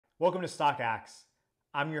Welcome to StockAxe.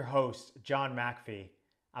 I'm your host, John McAfee.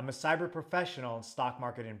 I'm a cyber professional and stock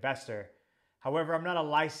market investor. However, I'm not a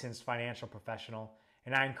licensed financial professional,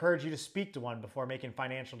 and I encourage you to speak to one before making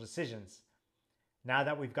financial decisions. Now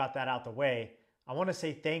that we've got that out the way, I want to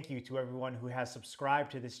say thank you to everyone who has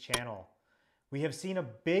subscribed to this channel. We have seen a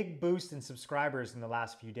big boost in subscribers in the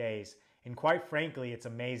last few days, and quite frankly, it's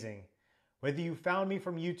amazing. Whether you found me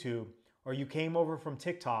from YouTube or you came over from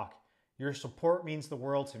TikTok, your support means the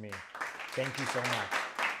world to me. Thank you so much.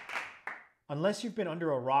 Unless you've been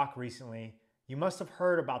under a rock recently, you must have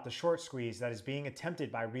heard about the short squeeze that is being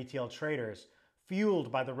attempted by retail traders,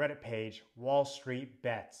 fueled by the Reddit page WallStreet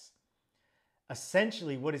Bets.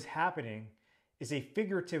 Essentially, what is happening is a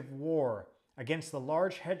figurative war against the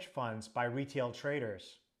large hedge funds by retail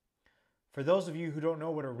traders. For those of you who don't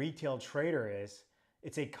know what a retail trader is,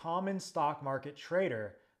 it's a common stock market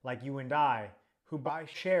trader like you and I who buy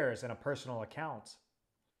shares in a personal account.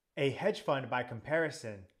 A hedge fund, by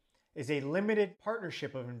comparison, is a limited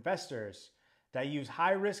partnership of investors that use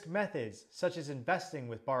high-risk methods such as investing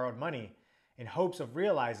with borrowed money in hopes of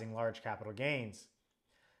realizing large capital gains.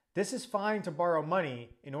 This is fine to borrow money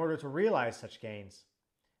in order to realize such gains.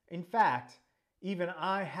 In fact, even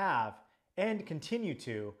I have and continue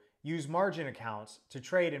to use margin accounts to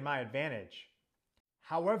trade in my advantage.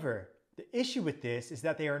 However, the issue with this is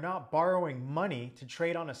that they are not borrowing money to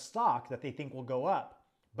trade on a stock that they think will go up,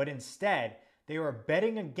 but instead they are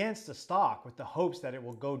betting against a stock with the hopes that it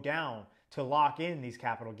will go down to lock in these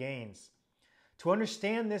capital gains. To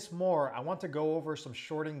understand this more, I want to go over some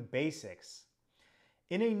shorting basics.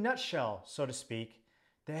 In a nutshell, so to speak,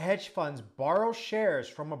 the hedge funds borrow shares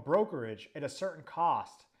from a brokerage at a certain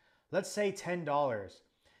cost, let's say $10.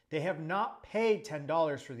 They have not paid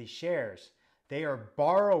 $10 for these shares. They are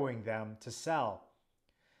borrowing them to sell.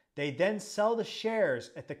 They then sell the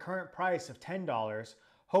shares at the current price of $10,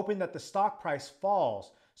 hoping that the stock price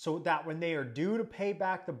falls so that when they are due to pay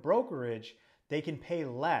back the brokerage, they can pay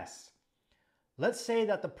less. Let's say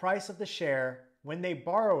that the price of the share when they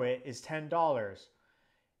borrow it is $10.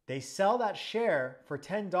 They sell that share for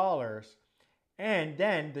 $10 and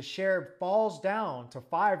then the share falls down to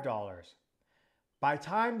 $5. By the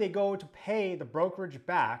time they go to pay the brokerage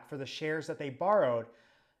back for the shares that they borrowed,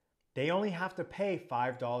 they only have to pay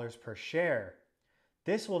 $5 per share.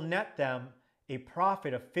 This will net them a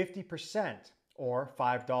profit of 50% or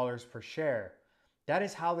 $5 per share. That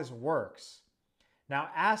is how this works. Now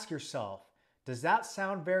ask yourself, does that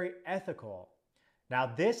sound very ethical? Now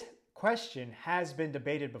this question has been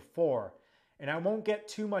debated before, and I won't get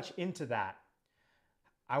too much into that.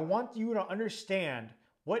 I want you to understand,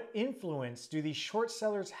 what influence do these short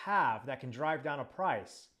sellers have that can drive down a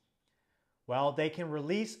price? Well, they can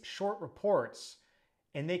release short reports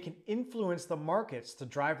and they can influence the markets to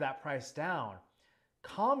drive that price down.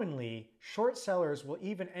 Commonly, short sellers will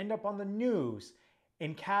even end up on the news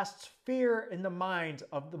and cast fear in the mind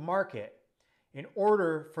of the market in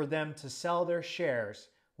order for them to sell their shares,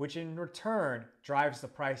 which in return drives the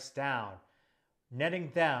price down,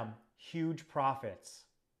 netting them huge profits.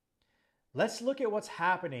 Let's look at what's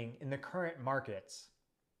happening in the current markets.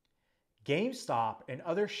 Gamestop and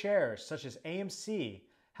other shares such as AMC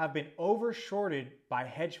have been overshorted by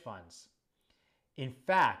hedge funds. In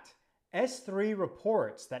fact, S3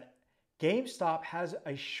 reports that GameStop has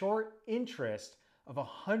a short interest of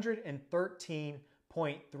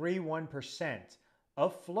 113.31%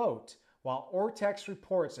 of float, while Ortex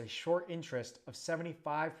reports a short interest of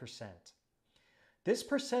 75%. This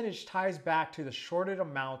percentage ties back to the shorted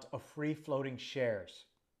amount of free-floating shares.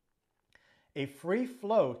 A free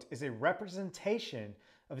float is a representation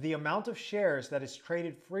of the amount of shares that is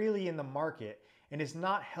traded freely in the market and is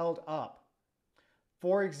not held up.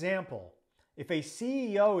 For example, if a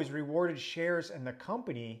CEO is rewarded shares in the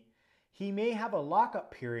company, he may have a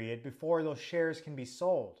lockup period before those shares can be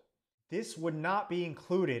sold. This would not be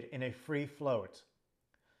included in a free float.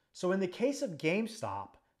 So in the case of GameStop,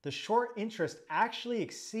 the short interest actually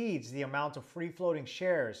exceeds the amount of free-floating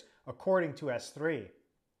shares according to S3.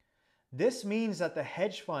 This means that the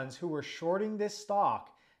hedge funds who were shorting this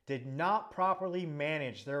stock did not properly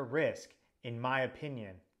manage their risk, in my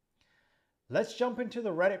opinion. Let's jump into the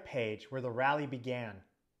Reddit page where the rally began.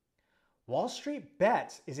 WallStreet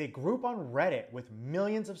Bets is a group on Reddit with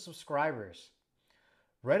millions of subscribers.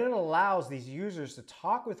 Reddit allows these users to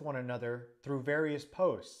talk with one another through various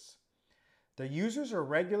posts. The users are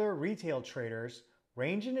regular retail traders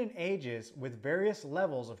ranging in ages with various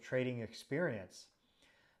levels of trading experience.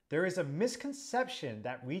 There is a misconception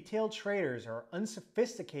that retail traders are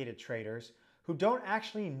unsophisticated traders who don't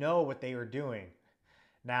actually know what they are doing.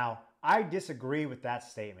 Now, I disagree with that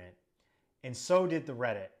statement, and so did the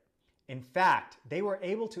Reddit. In fact, they were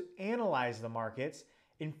able to analyze the markets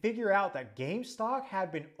and figure out that GameStop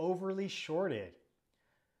had been overly shorted.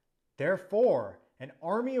 Therefore, an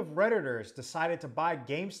army of Redditors decided to buy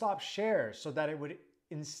GameStop shares so that it would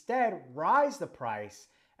instead rise the price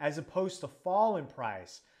as opposed to fall in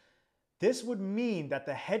price. This would mean that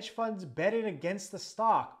the hedge funds betting against the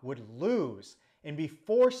stock would lose and be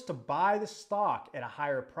forced to buy the stock at a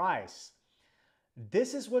higher price.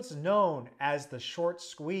 This is what's known as the short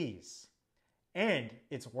squeeze. And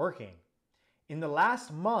it's working. In the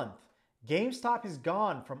last month, GameStop has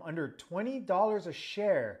gone from under $20 a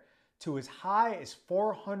share to as high as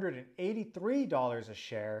 $483 a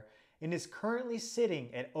share and is currently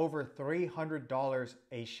sitting at over $300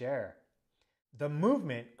 a share. The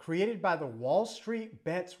movement created by the WallStreet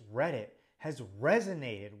Bets Reddit has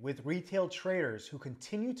resonated with retail traders who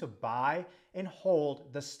continue to buy and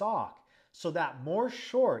hold the stock so that more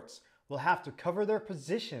shorts will have to cover their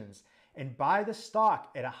positions and buy the stock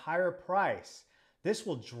at a higher price. This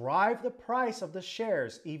will drive the price of the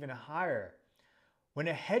shares even higher. When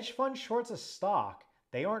a hedge fund shorts a stock,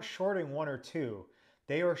 they aren't shorting one or two,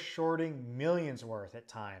 they are shorting millions worth at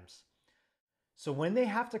times. So when they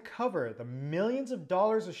have to cover the millions of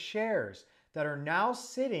dollars of shares that are now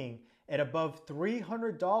sitting at above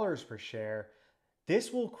 $300 per share,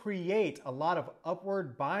 this will create a lot of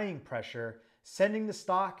upward buying pressure, sending the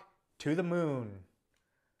stock to the moon.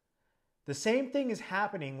 The same thing is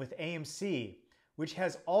happening with AMC, which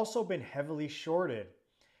has also been heavily shorted.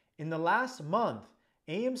 In the last month,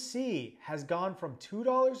 AMC has gone from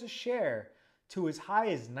 $2 a share to as high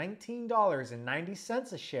as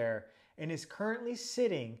 $19.90 a share and is currently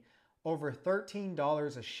sitting over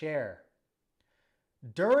 $13 a share.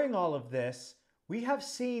 During all of this, we have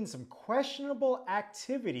seen some questionable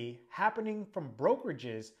activity happening from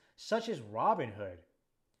brokerages such as Robinhood.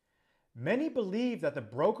 Many believe that the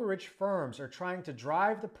brokerage firms are trying to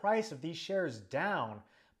drive the price of these shares down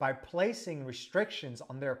by placing restrictions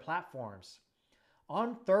on their platforms.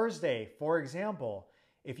 On Thursday, for example,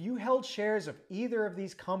 if you held shares of either of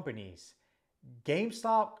these companies,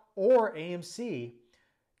 GameStop or AMC,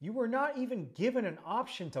 you were not even given an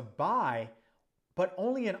option to buy, but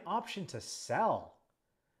only an option to sell.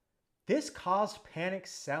 This caused panic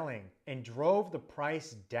selling and drove the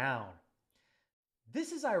price down.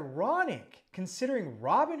 This is ironic considering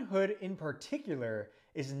Robinhood in particular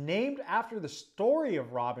is named after the story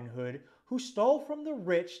of Robin Hood who stole from the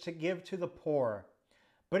rich to give to the poor.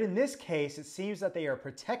 But in this case, it seems that they are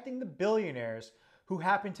protecting the billionaires who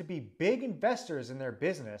happen to be big investors in their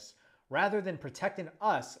business rather than protecting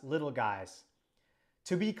us little guys.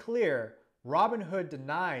 To be clear, Robinhood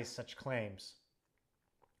denies such claims.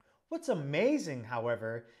 What's amazing,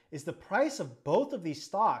 however, is the price of both of these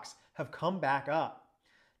stocks have come back up.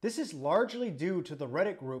 This is largely due to the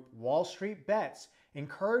Reddit group WallStreet Bets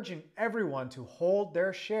encouraging everyone to hold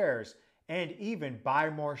their shares and even buy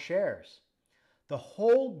more shares. The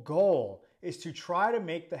whole goal is to try to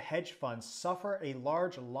make the hedge funds suffer a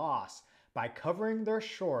large loss by covering their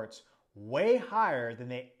shorts way higher than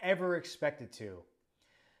they ever expected to.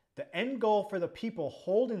 The end goal for the people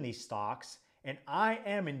holding these stocks, and I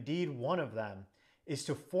am indeed one of them, is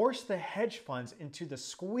to force the hedge funds into the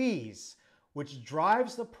squeeze, which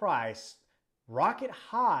drives the price rocket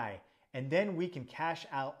high, and then we can cash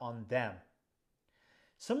out on them.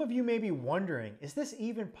 Some of you may be wondering, is this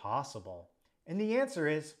even possible? And the answer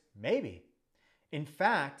is maybe. In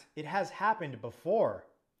fact, it has happened before.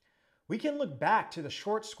 We can look back to the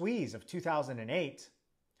short squeeze of 2008.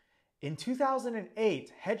 In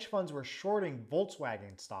 2008, hedge funds were shorting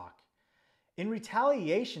Volkswagen stock. In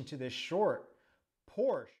retaliation to this short,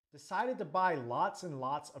 Porsche decided to buy lots and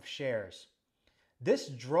lots of shares. This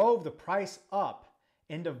drove the price up,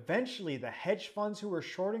 and eventually the hedge funds who were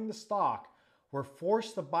shorting the stock were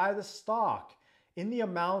forced to buy the stock in the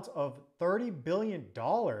amount of $30 billion,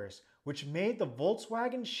 which made the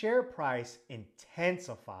Volkswagen share price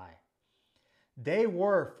intensify. They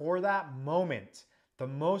were, for that moment, the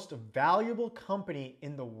most valuable company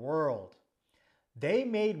in the world. They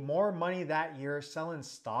made more money that year selling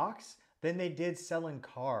stocks than they did selling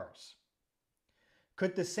cars.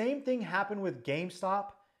 Could the same thing happen with GameStop,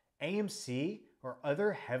 AMC, or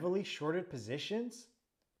other heavily shorted positions?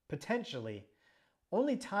 Potentially.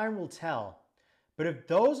 Only time will tell. But if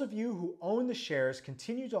those of you who own the shares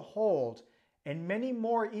continue to hold, and many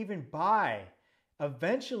more even buy,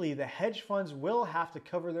 eventually the hedge funds will have to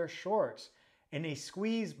cover their shorts, and a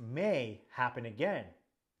squeeze may happen again.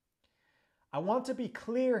 I want to be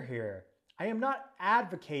clear here. I am not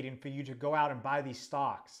advocating for you to go out and buy these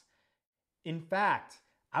stocks. In fact,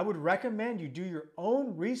 I would recommend you do your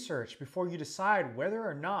own research before you decide whether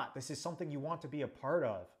or not this is something you want to be a part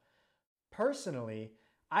of. Personally,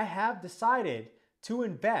 I have decided to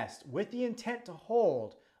invest with the intent to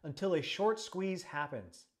hold until a short squeeze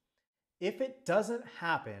happens. If it doesn't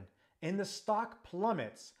happen and the stock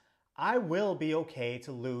plummets, I will be okay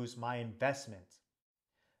to lose my investment.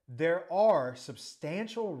 There are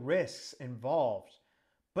substantial risks involved,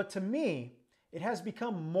 but to me, it has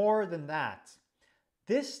become more than that.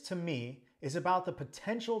 This, to me, is about the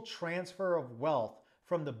potential transfer of wealth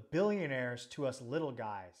from the billionaires to us little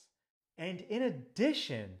guys. And in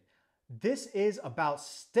addition, this is about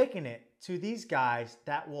sticking it to these guys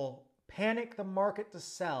that will panic the market to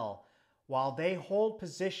sell while they hold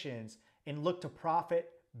positions and look to profit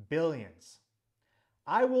billions.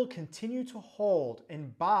 I will continue to hold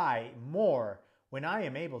and buy more when I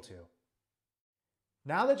am able to.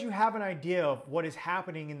 Now that you have an idea of what is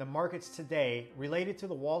happening in the markets today related to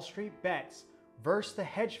the Wall Street bets versus the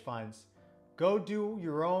hedge funds, go do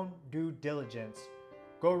your own due diligence.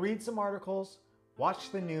 Go read some articles,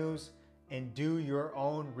 watch the news, and do your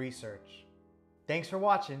own research. Thanks for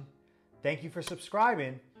watching. Thank you for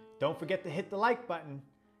subscribing. Don't forget to hit the like button,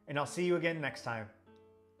 and I'll see you again next time.